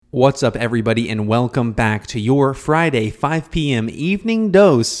What's up, everybody, and welcome back to your Friday 5 p.m. evening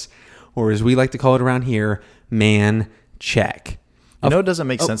dose, or as we like to call it around here, man check. You know, it doesn't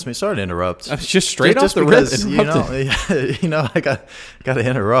make sense to me. Sorry to interrupt. Just straight off the rip. I got to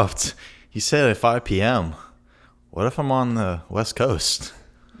interrupt. You said at 5 p.m. What if I'm on the West Coast?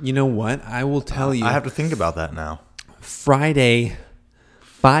 You know what? I will tell you. I have to think about that now. Friday,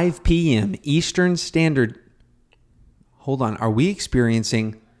 5 p.m. Eastern Standard. Hold on. Are we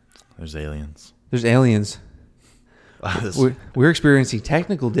experiencing... There's aliens. There's aliens. We're experiencing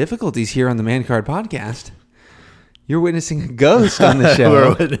technical difficulties here on the Man Card Podcast. You're witnessing a ghost on the show.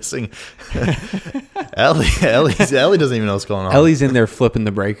 We're witnessing Ellie. Ellie doesn't even know what's going on. Ellie's in there flipping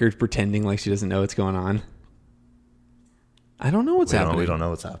the breakers, pretending like she doesn't know what's going on. I don't know what's happening. We don't know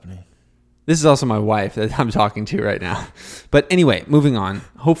what's happening. This is also my wife that I'm talking to right now. But anyway, moving on.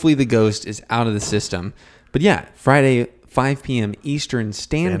 Hopefully the ghost is out of the system. But yeah, Friday, 5 p.m. Eastern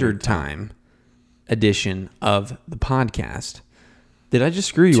Standard Time edition of the podcast. Did I just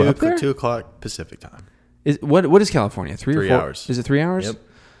screw you up there? 2 o'clock Pacific time. What is California? 3 or 4 hours. Is it 3 hours? Yep.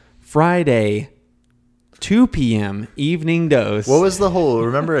 Friday, 2 p.m. evening dose. What was the whole?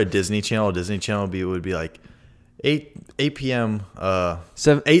 Remember a Disney Channel? Disney Channel would be like 8 p.m.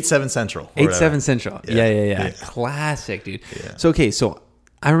 8/7 Central. 8/7 Central. Yeah. Classic, dude. Yeah. So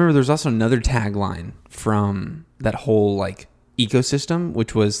I remember there's also another tagline from that whole like ecosystem,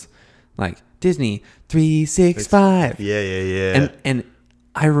 which was like Disney 365. Yeah. And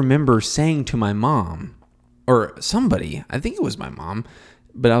I remember saying to my mom or somebody, I think it was my mom,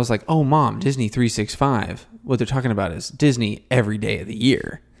 but I was like, "Oh, Mom, Disney 365. What they're talking about is Disney every day of the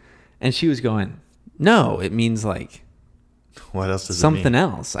year." And she was going, "No, it means like what else does something it mean?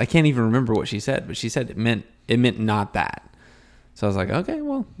 else." I can't even remember what she said, but she said it meant not that. So I was like, okay,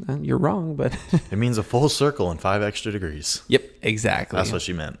 well, you're wrong, but it means a full circle and 5 extra degrees. Yep, exactly. That's what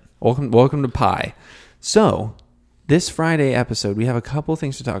she meant. Welcome to Pi. So this Friday episode, we have a couple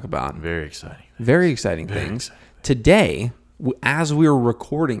things to talk about. Very exciting. Very exciting things. Today, as we're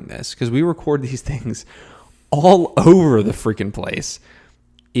recording this, because we record these things all over the freaking place,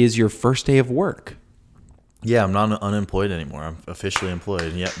 is your first day of work. Yeah, I'm not unemployed anymore. I'm officially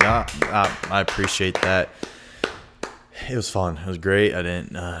employed. Yeah, I appreciate that. It was fun. It was great. I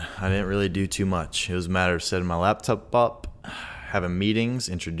didn't really do too much. It was a matter of setting my laptop up, having meetings,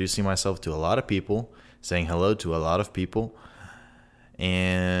 introducing myself to a lot of people, saying hello to a lot of people,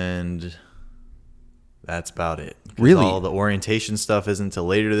 and that's about it. Really? All the orientation stuff isn't until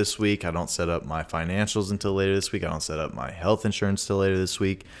later this week. I don't set up my financials until later this week. I don't set up my health insurance till later this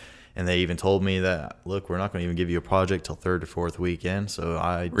week. And they even told me that, look, we're not going to even give you a project till 3rd or 4th weekend. So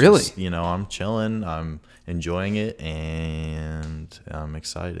I'm chilling. I'm enjoying it, and I'm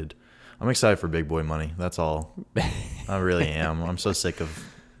excited. I'm excited for big boy money. That's all. I really am. I'm so sick of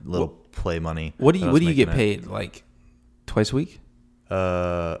little play money. What do you get paid? Like twice a week?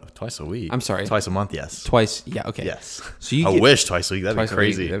 Twice a week. I'm sorry. Twice a month, yes. Twice, yeah, okay. Yes. So I wish twice a week. That'd be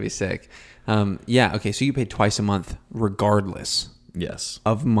crazy. That'd be sick. Yeah, okay. So you get paid twice a month regardless. Yes.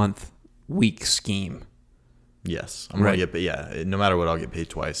 Of week scheme. Yes. I'm going to get paid. Yeah. No matter what, I'll get paid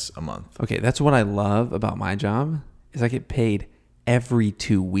twice a month. Okay. That's what I love about my job is I get paid every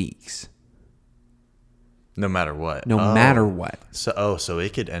 2 weeks. No matter what. No matter what. So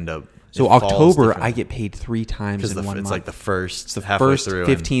it could end up. So October, I get paid 3 times in 1 month. It's like the first, it's the 1st,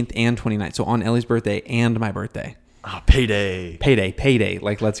 15th, and 29th. So on Ellie's birthday and my birthday. Oh, payday.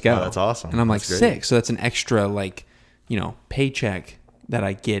 Like, let's go. Oh, that's awesome. And I'm like, sick. So that's an extra, like, paycheck that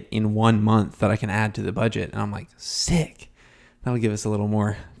I get in 1 month that I can add to the budget. And I'm like, sick. That'll give us a little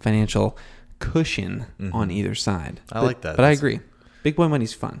more financial cushion on either side. I like that. But I agree. Big boy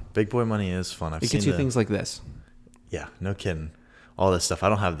money's fun. Big boy money is fun. It gets you things like this. Yeah, no kidding. All this stuff. I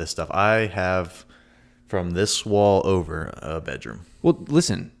don't have this stuff. I have from this wall over a bedroom. Well,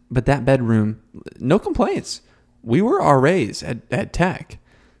 listen, but that bedroom, no complaints. We were RAs at Tech.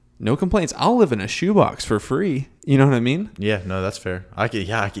 No complaints. I'll live in a shoebox for free. You know what I mean? Yeah, no, that's fair. I could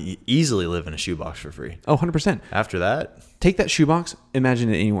easily live in a shoebox for free. Oh, 100%. After that, take that shoebox,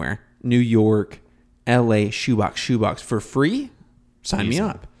 imagine it anywhere. New York, LA, shoebox for free? Sign me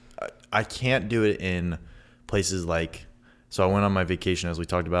up. I can't do it in places like, so I went on my vacation as we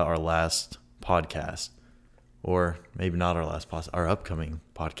talked about our last podcast, or maybe not our last podcast, our upcoming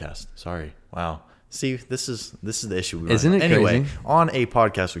podcast. Sorry. Wow. See, this is the issue. Isn't it anyway, crazy? On a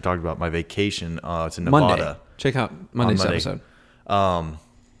podcast, we talked about my vacation to Nevada. Monday. Check out Monday's episode.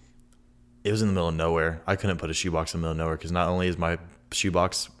 It was in the middle of nowhere. I couldn't put a shoebox in the middle of nowhere because not only is my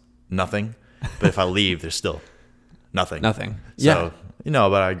shoebox nothing, but if I leave, there's still nothing. So,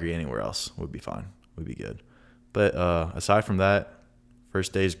 but I agree anywhere else would be fine. Would be good. But aside from that,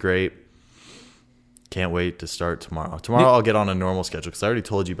 First day's great. Can't wait to start tomorrow. Tomorrow I'll get on a normal schedule because I already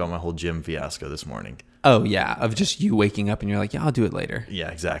told you about my whole gym fiasco this morning. Oh, yeah. Of just you waking up and you're like, yeah, I'll do it later. Yeah,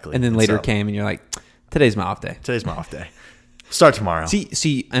 exactly. And then later came and you're like, today's my off day. Today's my off day. Start tomorrow.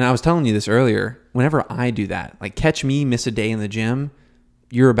 See, and I was telling you this earlier. Whenever I do that, like catch me miss a day in the gym,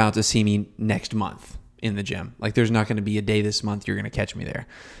 you're about to see me next month in the gym. Like there's not going to be a day this month you're going to catch me there.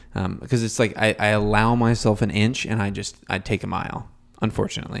 Because it's like I allow myself an inch and I take a mile,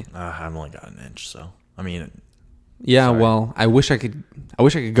 unfortunately. I've only got an inch, so I mean, yeah. sorry. Well, I wish I could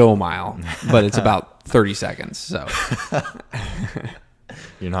go a mile, but it's about 30 seconds. So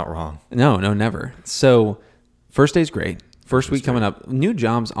you're not wrong. No, never. So first day's great. First week coming up. New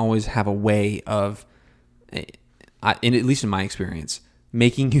jobs always have a way of, at least in my experience,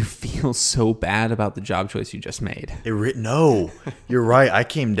 making you feel so bad about the job choice you just made. No, you're right. I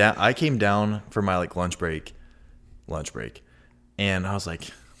came down for my like lunch break, and I was like,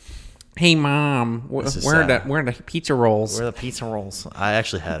 "Hey, Mom, where are the pizza rolls? Where are the pizza rolls?" I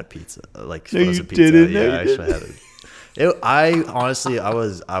actually had a pizza, like no, frozen you pizza. didn't. Yeah, no, I actually had it. I honestly, I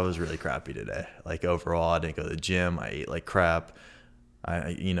was really crappy today. Like overall, I didn't go to the gym. I ate like crap.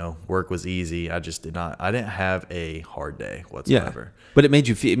 Work was easy. I didn't have a hard day whatsoever. Yeah, but it makes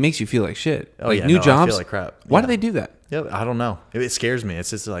you feel like shit. Oh like yeah, new I jobs. feel like crap. Why do they do that? Yeah, I don't know. It scares me.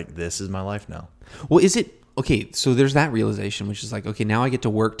 It's just like, this is my life now. Well, is it okay? So there's that realization, which is like, okay, now I get to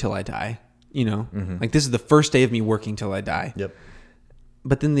work till I die. Like this is the first day of me working till I die. Yep.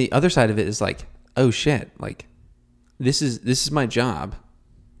 But then the other side of it is like, oh shit, like this is my job.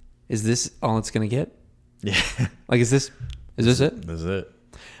 Is this all it's gonna get? Yeah. Like, is this it? This is it.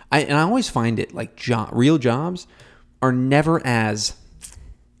 I always find it like real jobs are never as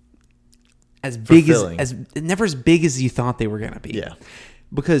big as never as big as you thought they were gonna be. Yeah.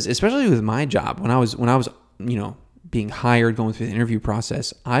 Because especially with my job, when I was being hired, going through the interview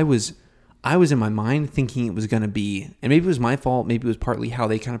process, I was in my mind thinking it was gonna be, and maybe it was my fault, maybe it was partly how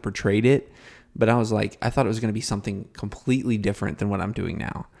they kind of portrayed it, but I was like, I thought it was gonna be something completely different than what I'm doing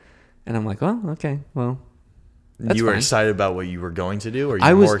now, and I'm like, well, okay, well. That's you were fine. excited about what you were going to do, or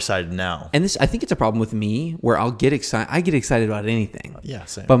you're more excited now? And I think it's a problem with me where I'll get excited. I get excited about anything. Yeah,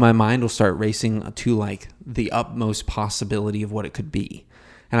 same. But my mind will start racing to like the utmost possibility of what it could be.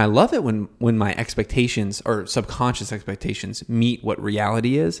 And I love it when my expectations or subconscious expectations meet what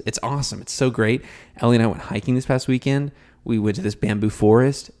reality is. It's awesome. It's so great. Ellie and I went hiking this past weekend. We went to this bamboo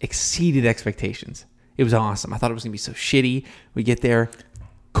forest, exceeded expectations. It was awesome. I thought it was going to be so shitty. We get there,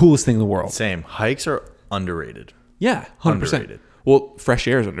 coolest thing in the world. Same. Hikes are underrated. Yeah, 100%. Underrated. Well, fresh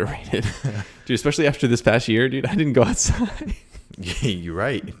air is underrated. Dude, especially after this past year, dude, I didn't go outside. You're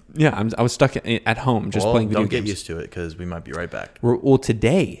right. Yeah, I was stuck at home just playing video games. Don't get used to it because we might be right back. Well,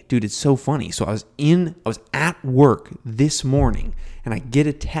 today, dude, it's so funny. So I was at work this morning, and I get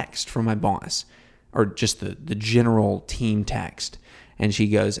a text from my boss, or just the general team text, and she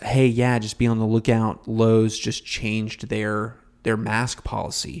goes, "Hey, yeah, just be on the lookout. Lowe's just changed their mask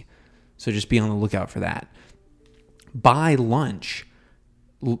policy, so just be on the lookout for that." By lunch,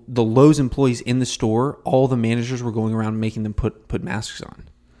 the Lowe's employees in the store, all the managers were going around making them put masks on.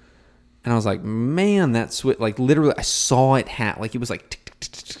 And I was like, man, that's like literally I saw it like it was like tick,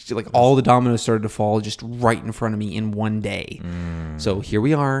 tick, tick, tick, like all the dominoes started to fall just right in front of me in one day. So here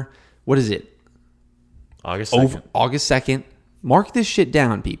we are. What is it? August 2nd. August 2nd. Mark this shit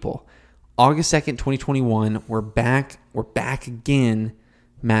down, people. August 2nd, 2021. We're back again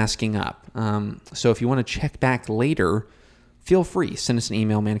masking up. So if you want to check back later, feel free. Send us an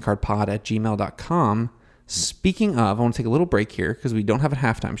email, mancardpod@gmail.com. Speaking of, I want to take a little break here because we don't have a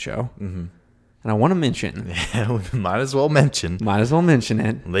halftime show. Mm-hmm. And I want to mention. Yeah, we might as well mention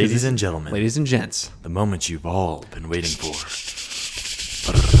it. Ladies and gentlemen. Ladies and gents. The moment you've all been waiting for.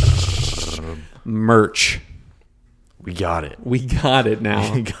 Merch. We got it. We got it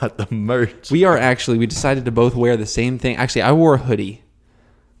now. We got the merch. We decided to both wear the same thing. Actually, I wore a hoodie.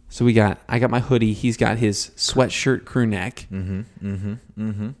 So I got my hoodie. He's got his sweatshirt crew neck. Man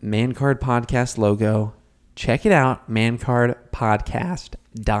Card Podcast logo. Check it out.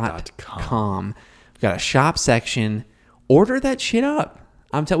 mancardpodcast.com. We've got a shop section. Order that shit up.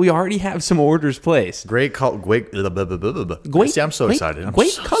 We already have some orders placed. Great. See, I'm so excited.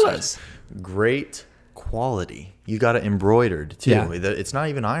 Great colors. Great quality. You got it embroidered too. Yeah. It's not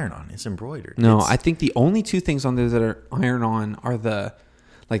even iron on. It's embroidered. No, I think the only two things on there that are iron on are the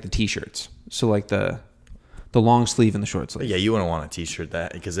t-shirts. So like the long sleeve and the short sleeve. Yeah, you wouldn't want a t-shirt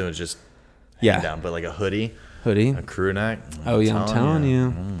that because it would just hang down. But like a hoodie, a crew neck. I'm telling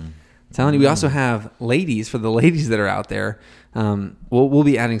you. We also have ladies, for the ladies that are out there. We'll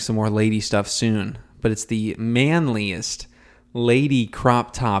be adding some more lady stuff soon, but it's the manliest lady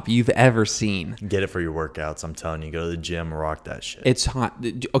crop top you've ever seen. Get it for your workouts. I'm telling you, go to the gym, rock that shit. It's hot.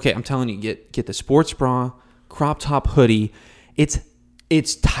 Okay, I'm telling you, get the sports bra, crop top hoodie.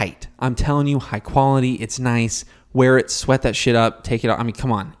 It's tight. I'm telling you, high quality. It's nice. Wear it, sweat that shit up, take it out. I mean,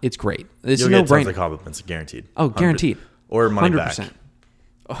 come on, it's great. It's You'll no get tons brainer. of compliments, guaranteed. Oh, guaranteed. Or money 100%.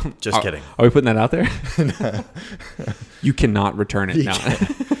 back. Just kidding. Are we putting that out there? You cannot return it. No.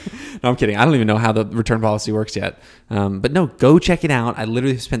 No, I'm kidding. I don't even know how the return policy works yet. But no, go check it out. I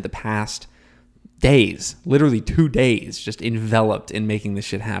literally spent the past days, literally 2 days, just enveloped in making this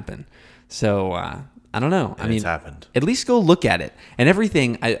shit happen. So I don't know. I mean, it's happened. At least go look at it. And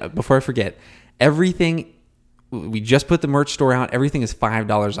everything, before I forget, everything, we just put the merch store out. Everything is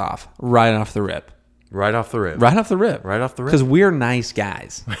 $5 off right off the rip. Right off the rip. Right off the rip. Right off the rip. Because we're nice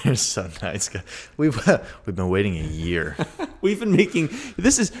guys. We're so nice guys. We've been waiting a year. We've been making,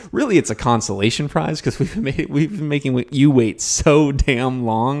 this is really, it's a consolation prize because we've been making you wait so damn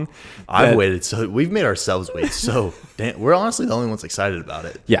long. I've waited we've made ourselves wait so damn. We're honestly the only ones excited about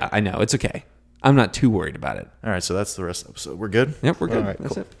it. Yeah, I know. It's okay. I'm not too worried about it. All right, so that's the rest of the episode. We're good? Yep, we're good. All right,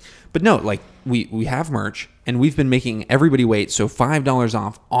 That's cool. it. But no, like we have merch and we've been making everybody wait. So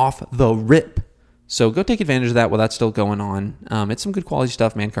 $5 off the rip. So go take advantage of that while that's still going on. It's some good quality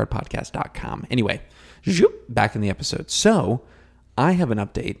stuff, mancardpodcast.com. Anyway, back in the episode. So I have an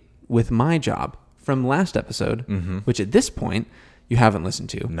update with my job from last episode, which at this point you haven't listened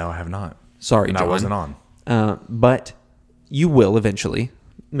to. No, I have not. Sorry, and John. I wasn't on. But you will eventually,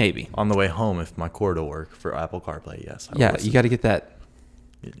 maybe. On the way home, if my cord will work for Apple CarPlay, yes. I will Yeah, listen. you got to get that.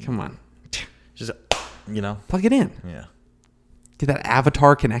 Come on. Just, Plug it in. yeah. Get that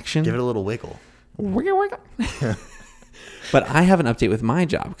avatar connection. Give it a little wiggle. Wiggle, wiggle. But I have an update with my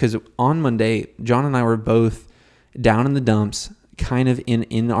job because on Monday, John and I were both down in the dumps, kind of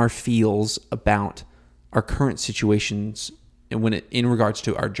in our feels about our current situations and in regards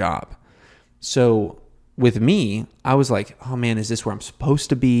to our job. So with me, I was like, oh man, is this where I'm supposed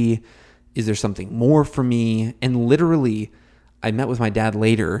to be? Is there something more for me? And literally, I met with my dad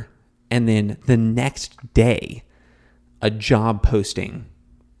later, and then the next day, a job posting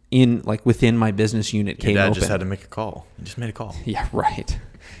within my business unit came Your dad open. just had to make a call. He just made a call. Yeah, right.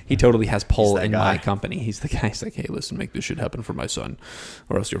 He totally has pull that in guy. my company. He's the guy who's like, hey, listen, make this shit happen for my son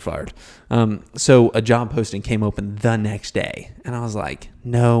or else you're fired. So a job posting came open the next day. And I was like,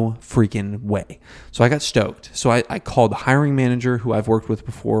 no freaking way. So I got stoked. So I called the hiring manager who I've worked with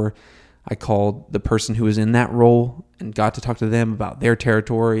before. I called the person who was in that role and got to talk to them about their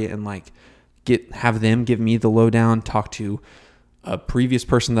territory and have them give me the lowdown, talk to a previous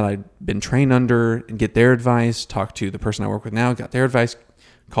person that I'd been trained under and get their advice, talk to the person I work with now, got their advice,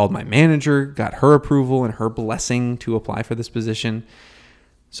 called my manager, got her approval and her blessing to apply for this position.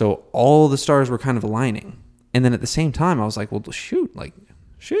 So all the stars were kind of aligning. And then at the same time, I was like, well, shoot,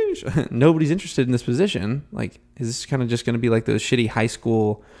 sheesh, nobody's interested in this position. Like, is this kind of just going to be like those shitty high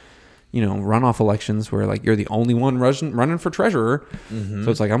school, runoff elections where you're the only one running for treasurer. Mm-hmm. So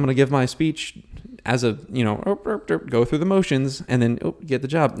it's like, I'm going to give my speech as a, go through the motions and then get the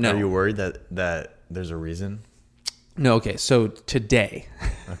job. No. Are you worried that there's a reason? No. Okay. So today.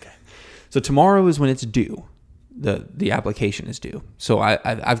 Okay. So tomorrow is when it's due. The application is due. So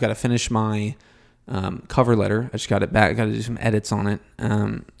I've got to finish my cover letter. I just got it back. I got to do some edits on it.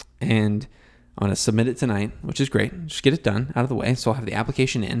 And I'm going to submit it tonight, which is great. Just get it done out of the way. So I'll have the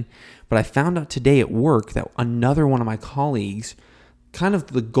application in. But I found out today at work that another one of my colleagues, kind of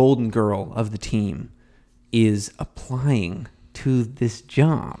the golden girl of the team, is applying to this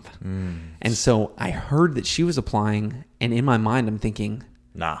job. And so I heard that she was applying, and in my mind I'm thinking,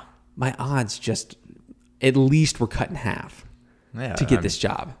 Nah. my odds just at least were cut in half to get this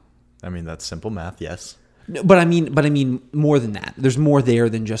job. I mean, that's simple math, yes. No, but I mean more than that. There's more there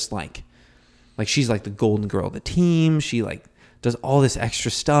than just like she's like the golden girl of the team. She does all this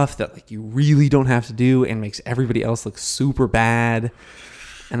extra stuff that you really don't have to do and makes everybody else look super bad.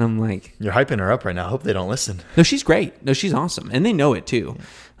 And I'm like, You're hyping her up right now. I hope they don't listen. no, she's great. No, she's awesome. And they know it too.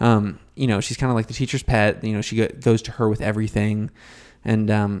 She's kind of like the teacher's pet. She goes to her with everything.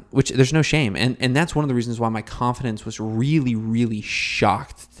 And which there's no shame. And that's one of the reasons why my confidence was really, really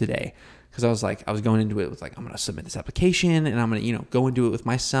shocked today. Because I was going into it with I'm going to submit this application and I'm going to, go into it with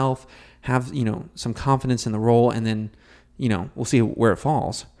myself, have, some confidence in the role, and then, we'll see where it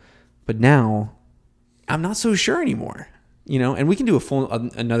falls. But now I'm not so sure anymore, and we can do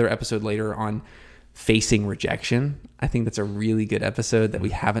another episode later on facing rejection. I think that's a really good episode that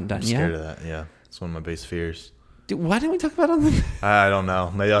we haven't done yet. I'm scared of that. Yeah. It's one of my biggest fears. Dude, why didn't we talk about it on the I don't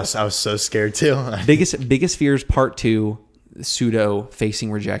know. Maybe I was so scared too. biggest fears part 2, pseudo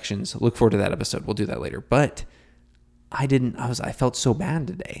facing rejections. Look forward to that episode. We'll do that later. But I felt so bad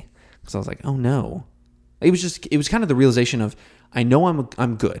today because I was like, oh no. It was kind of the realization of, I know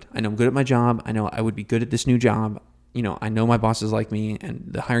I'm good. I know I'm good at my job. I know I would be good at this new job. You know, I know my bosses like me and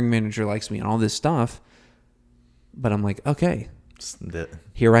the hiring manager likes me and all this stuff. But I'm like, okay,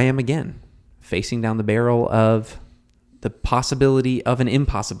 here I am again, facing down the barrel of the possibility of an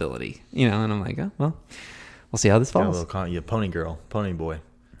impossibility, you know, and I'm like, oh, well, we'll see how this falls. Pony girl, pony boy.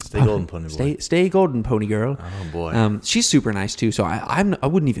 Stay golden, pony boy. Stay golden, pony girl. Oh, boy. She's super nice, too, so I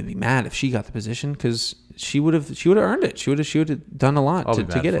wouldn't even be mad if she got the position because she would have earned it. She would have done a lot to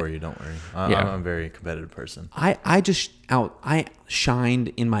get it. for you, don't worry. I'm a very competitive person. I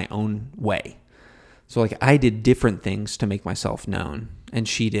shined in my own way. So, like, I did different things to make myself known, and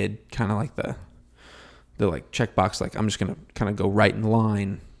she did kind of like the like checkbox, like, I'm just going to kind of go right in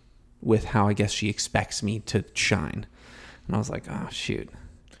line with how I guess she expects me to shine. And I was like, oh, shoot.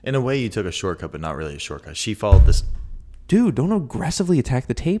 In a way, you took a shortcut, but not really a shortcut. She followed this. Dude, don't aggressively attack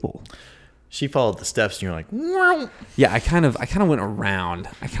the table. She followed the steps, and you're like, wow. Yeah, I kind of went around.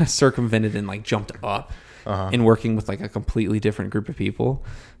 I kind of circumvented and like jumped up in working with like a completely different group of people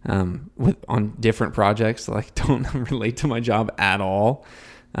on different projects that like don't relate to my job at all.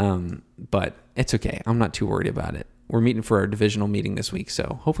 But it's okay. I'm not too worried about it. We're meeting for our divisional meeting this week,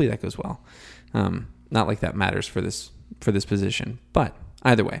 so hopefully that goes well. Not like that matters for this position, but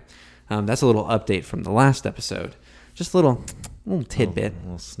either way, that's a little update from the last episode. Just a little tidbit, a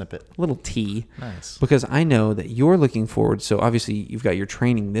little snippet, little tea. Nice. Because I know that you're looking forward. So obviously you've got your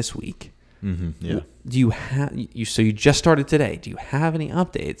training this week. Mm-hmm, yeah. Do you have So you just started today. Do you have any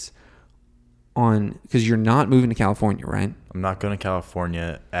updates on? Because you're not moving to California, right? I'm not going to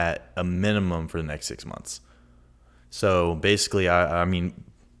California at a minimum for the next 6 months. So basically, I mean,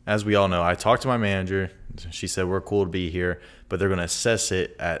 as we all know, I talked to my manager. She said we're cool to be here, but they're going to assess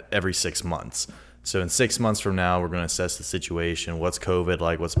it at every 6 months. So in 6 months from now, we're going to assess the situation. What's COVID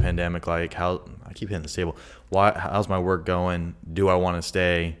like? What's the pandemic like? How I keep hitting the table. How's my work going? Do I want to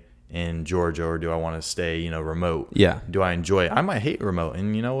stay in Georgia or do I want to stay, remote? Yeah. Do I enjoy it? I might hate remote.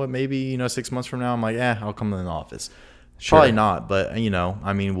 And you know what? Maybe, 6 months from now, I'm like, I'll come in the office. Sure. Probably not. But,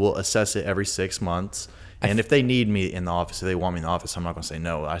 we'll assess it every 6 months. And if they need me in the office, if they want me in the office, I'm not going to say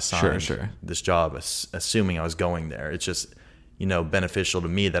no. I signed this job assuming I was going there. It's just, beneficial to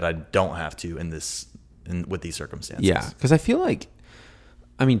me that I don't have to with these circumstances. Yeah, because I feel like,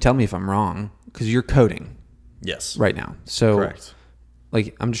 tell me if I'm wrong, because you're coding. Yes. Right now. So, correct.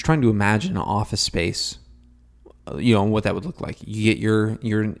 Like, I'm just trying to imagine an office space, what that would look like. You get your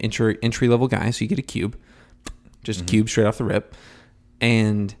entry level guy, so you get a cube, just a cube straight off the rip,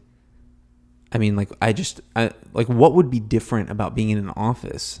 and what would be different about being in an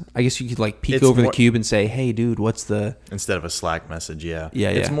office? I guess you could like peek over the cube and say, "Hey, dude, what's the?" Instead of a Slack message, yeah.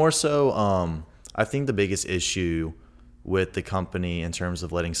 It's more so. I think the biggest issue with the company in terms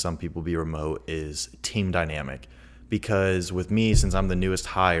of letting some people be remote is team dynamic. Because with me, since I'm the newest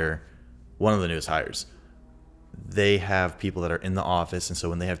hire, one of the newest hires, they have people that are in the office, and so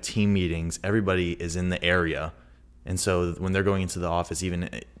when they have team meetings, everybody is in the area, and so when they're going into the office, even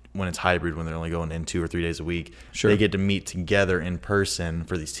when it's hybrid, when they're only going in 2 or 3 days a week, they get to meet together in person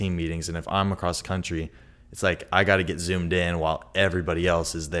for these team meetings. And if I'm across the country, it's like I got to get zoomed in while everybody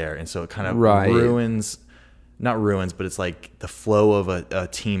else is there. And so it kind of not ruins, but it's like the flow of a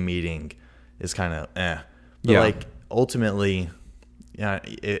team meeting is kind of But like ultimately,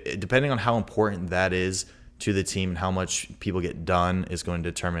 depending on how important that is to the team and how much people get done is going to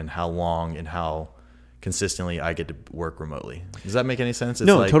determine how long and how consistently I get to work remotely. Does that make any sense? It's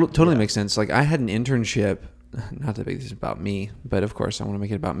no, totally makes sense. Like I had an internship, not to make this about me, but of course I want to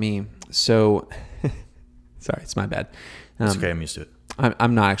make it about me. So, sorry, it's my bad. It's okay. I'm used to it.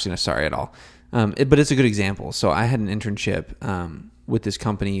 I'm not actually sorry at all. But it's a good example. So I had an internship with this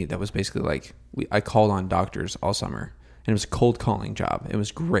company that was basically like, I called on doctors all summer. And it was a cold calling job. It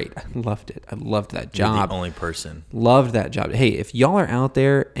was great. I loved it. I loved that job. You're the only person. Loved that job. Hey, if y'all are out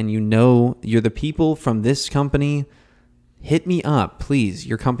there and you're the people from this company, hit me up, please.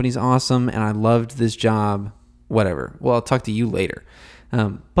 Your company's awesome and I loved this job, whatever. Well, I'll talk to you later.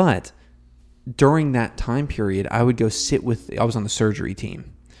 But during that time period, I would go I was on the surgery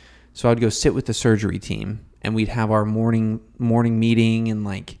team. So I'd go sit with the surgery team and we'd have our morning meeting and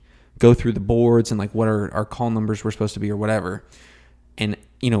like go through the boards and like what our call numbers were supposed to be or whatever. And,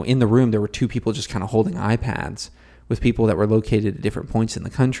 in the room, there were 2 people just kind of holding iPads with people that were located at different points in the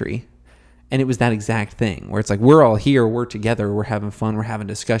country. And it was that exact thing where it's like, we're all here, we're together, we're having fun, we're having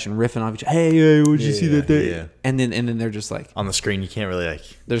discussion, riffing off each other. Hey, what did you see that day? Yeah. And then they're just like, on the screen, you can't really like,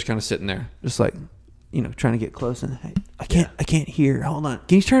 they're just kind of sitting there, just like, trying to get close and, hey, I can't hear. Hold on.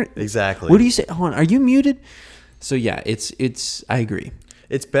 Can you turn it? Exactly. What do you say? Hold on. Are you muted? So yeah, it's I agree.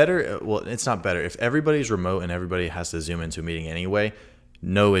 It's better. Well, it's not better. If everybody's remote and everybody has to Zoom into a meeting anyway,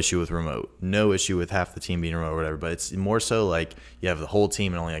 no issue with remote. No issue with half the team being remote or whatever. But it's more so like you have the whole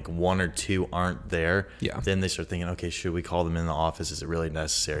team and only like one or two aren't there. Yeah. Then they start thinking, okay, should we call them in the office? Is it really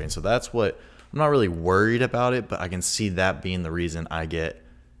necessary? And so that's what I'm not really worried about it, but I can see that being the reason I get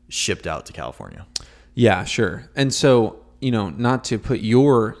shipped out to California. Yeah, sure. And so, not to put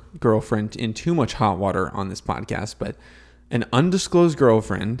your girlfriend in too much hot water on this podcast, but an undisclosed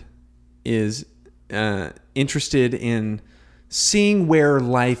girlfriend is interested in seeing where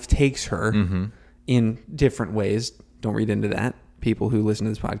life takes her in different ways. Don't read into that, people who listen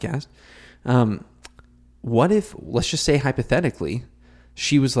to this podcast. What if, let's just say hypothetically,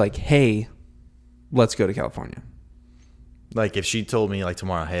 she was like, hey, let's go to California. Like if she told me like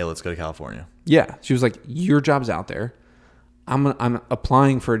tomorrow, hey, let's go to California. Yeah. She was like, your job's out there. I'm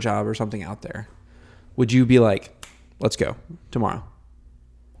applying for a job or something out there. Would you be like, let's go tomorrow?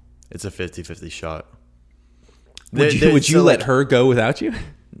 It's a 50-50 shot. Would you let her go without you?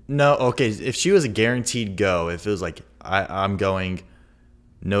 No. Okay. If she was a guaranteed go, if it was like, I'm going,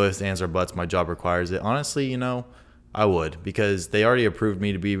 no ifs, ands, or buts, my job requires it. Honestly, I would, because they already approved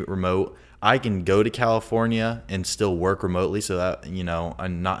me to be remote. I can go to California and still work remotely so that, I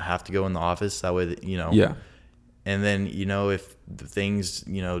not have to go in the office. That way, that, Yeah. And then, if the things,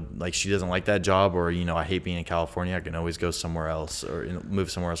 like she doesn't like that job or, I hate being in California, I can always go somewhere else or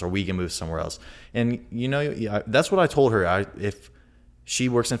move somewhere else, or we can move somewhere else. And, that's what I told her. If she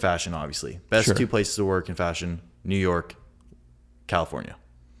works in fashion, obviously. Best two places to work in fashion, New York, California.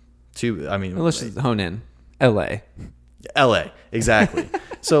 Let's just hone in. LA, exactly.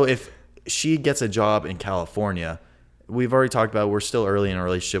 So if she gets a job in California, we've already talked about we're still early in a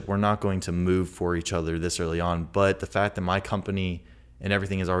relationship. We're not going to move for each other this early on. But the fact that my company and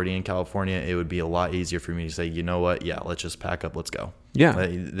everything is already in California, it would be a lot easier for me to say, you know what? Yeah, let's just pack up. Let's go. Yeah.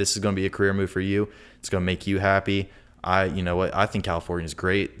 This is going to be a career move for you. It's going to make you happy. You know what? I think California is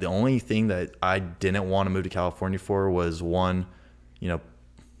great. The only thing that I didn't want to move to California for was one,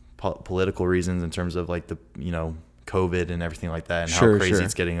 political reasons in terms of like the, COVID and everything like that, and how crazy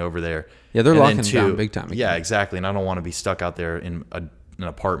it's getting over there. Yeah, they're locking down big time. Yeah, exactly. And I don't want to be stuck out there in an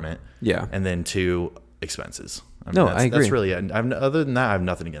apartment. Yeah. And then two, expenses. I agree. That's really it. Other than that, I have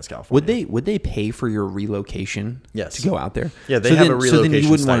nothing against California. Would they pay for your relocation? Yes. To go out there? Yeah, they have a relocation So then you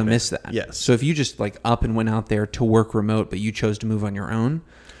wouldn't want to stipend. miss that. Yes. So if you just like up and went out there to work remote, but you chose to move on your own.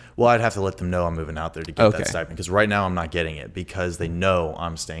 Well, I'd have to let them know I'm moving out there to get Okay. that stipend, because right now I'm not getting it because they know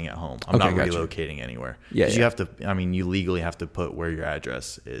I'm staying at home. I'm not gotcha. relocating anywhere. Yeah, You have to. You legally have to put where your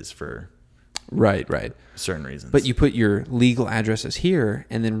address is for Right. certain reasons. But you put your legal addresses here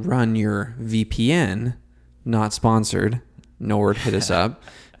and then run your VPN, not sponsored, nor hit us up.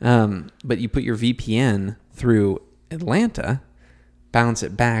 But you put your VPN through Atlanta, bounce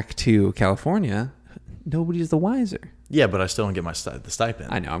it back to California. Nobody's the wiser. Yeah, but I still don't get the stipend.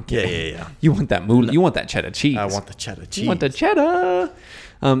 I know, I'm kidding. Yeah. You want that moolah. You want that cheddar cheese. I want the cheddar cheese. You want the cheddar.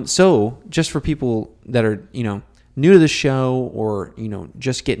 So just for people that are, new to the show or,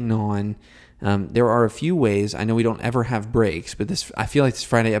 just getting on, there are a few ways. I know we don't ever have breaks, but I feel like this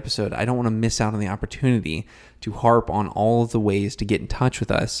Friday episode, I don't want to miss out on the opportunity to harp on all of the ways to get in touch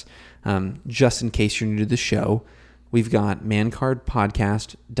with us. Just in case you're new to the show, we've got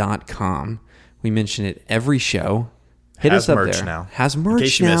mancardpodcast.com. We mention it every show. Hit us up merch there. now. Has merch in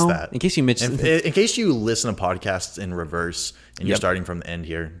case you now. missed that. In case you missed in case you listen to podcasts in reverse and you're Yep. starting from the end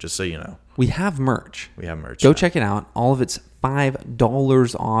here, just so you know, we have merch. we have merch. Go now. check it out. All of it's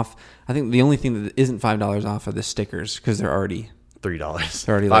 $5 off. I think the only thing that isn't $5 off are the stickers because they're already $3.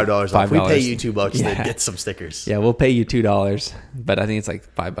 already like $5 off. We pay $5. you $2 Yeah. to get some stickers. Yeah, we'll pay you $2, but I think it's like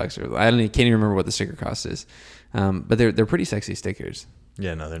 $5 or can't even remember what the sticker cost is. But they're pretty sexy stickers.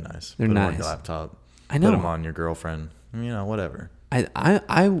 Yeah, no, they're nice. They're Put them nice. on your laptop. I know. Put them on your girlfriend. Whatever.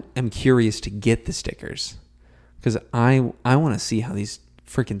 I am curious to get the stickers because I want to see how these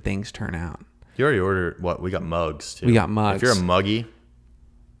freaking things turn out. You already ordered what? We got mugs too. We got mugs. If you're a muggy,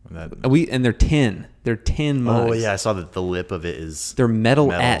 And they're tin. They're tin mugs. oh yeah, I saw that the lip of it is. They're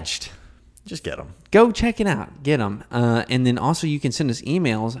metal etched. Just get them. Go check it out. Get them. And then also you can send us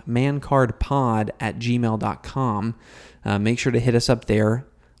emails, mancardpod@gmail.com. Make sure to hit us up there.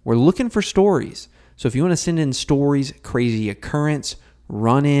 We're looking for stories. So if you want to send in stories, crazy occurrence,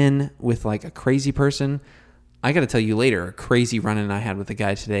 run in with like a crazy person, I got to tell you later, a crazy run-in I had with a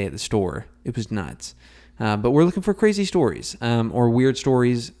guy today at the store. It was nuts. But we're looking for crazy stories or weird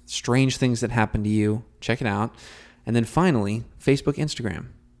stories, strange things that happen to you. Check it out. And then finally, Facebook, Instagram.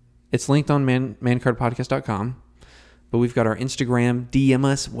 It's linked on mancardpodcast.com. But we've got our Instagram. DM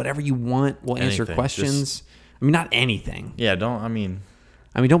us whatever you want. We'll answer Anything. questions. I mean, not anything. Yeah, I mean,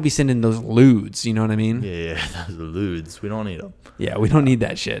 don't be sending those lewds. You know what I mean? Yeah, those are lewds. We don't need them. Yeah, we don't need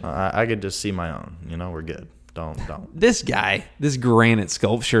that shit. I could just see my own. We're good. Don't. This guy, this granite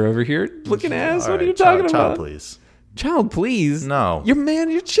sculpture over here, looking ass. All What right, are you talking about? Child, please. Child, please. No.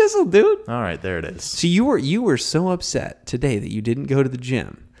 You're chiseled, dude. All right, there it is. So you were so upset today that you didn't go to the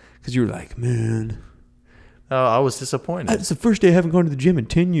gym because you were like, man, Oh, I was disappointed. it's the first day I haven't gone to the gym in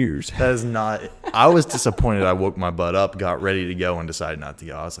 10 years. That is not. I was disappointed. I woke my butt up, got ready to go, and decided not to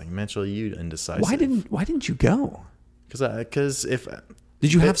go. I was like, Mitchell, you indecisive. Why didn't you go? Because if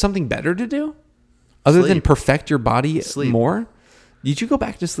Did you have something better to do other than Sleep. perfect your body Sleep. more? Did you go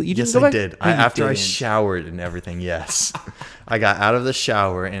back to sleep? You yes, didn't go I back? did. No, you After I didn't. showered and everything, yes, I got out of the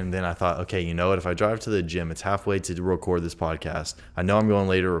shower and then I thought, okay, you know what? If I drive to the gym, it's halfway to record this podcast. I know I'm going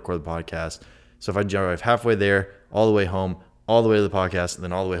later to record the podcast, so if I drive halfway there, all the way home, all the way to the podcast, and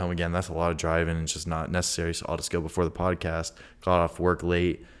then all the way home again, that's a lot of driving and it's just not necessary. So I'll just go before the podcast. Got off work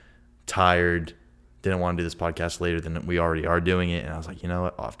late, tired, didn't want to do this podcast later than we already are doing it, and I was like, you know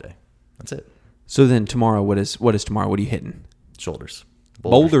what? Off day. That's it. So then tomorrow, what is tomorrow? What are you hitting? Shoulders.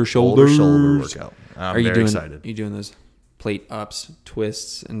 Boulder shoulders. shoulder workout. I'm Are you very doing? excited. Are you doing those plate ups,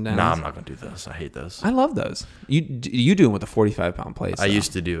 twists, and downs? No, I'm not going to do those. I hate those. I love those. You do them with the 45-pound plates. I though.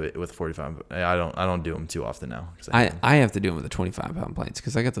 used to do it with 45. I don't do them too often now. 'Cause I have to do them with the 25-pound plates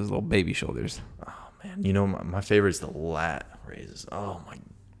because I got those little baby shoulders. oh man, my favorite is the lat raises. Oh my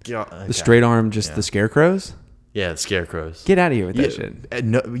god. The straight arm, just the scarecrows. Yeah, the scarecrows. Get out of here with that shit.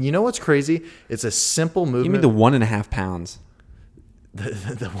 No, you know what's crazy? It's a simple movement. Give me the 1.5 pounds.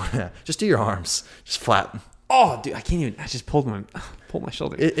 the one. Just do your arms. Just flap. Oh, dude, I can't even. I just pulled my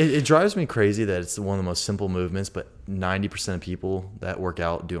shoulder. It drives me crazy that it's one of the most simple movements, but 90% of people that work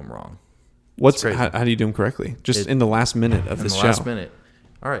out do them wrong. crazy. How do you do them correctly? Just in the last minute of this show. Last minute.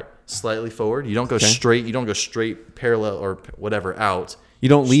 All right, slightly forward. You don't go straight. You don't go straight parallel or whatever out. You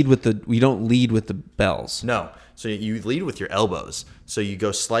don't lead with the bells. No. So you lead with your elbows. So you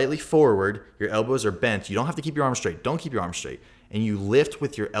go slightly forward. Your elbows are bent. You don't have to keep your arms straight. Don't keep your arms straight. And you lift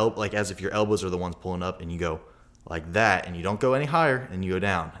with your like as if your elbows are the ones pulling up, and you go like that, and you don't go any higher, and you go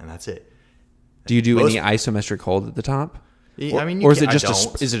down, and that's it. Do you do any isometric hold at the top? I mean, or is it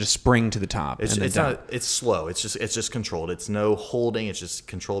just is it a spring to the top? It's not. It's slow. It's just controlled. It's no holding. It's just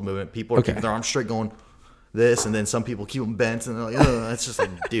controlled movement. People are keeping their arms straight, going this, and then some people keep them bent, and they're like, oh, that's just like,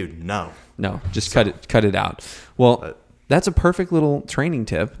 dude, no, just cut it out. Well, that's a perfect little training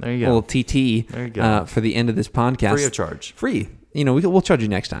tip. There you go. A little TT There you go. For the end of this podcast, free of charge. Free. We'll charge you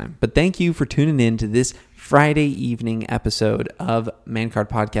next time. But thank you for tuning in to this Friday evening episode of Man Card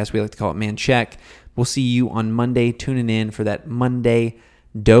Podcast. We like to call it Man Check. We'll see you on Monday. Tuning in for that Monday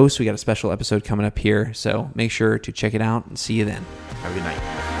dose. We got a special episode coming up here, so make sure to check it out and see you then. Have a good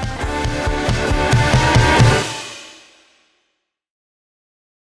night.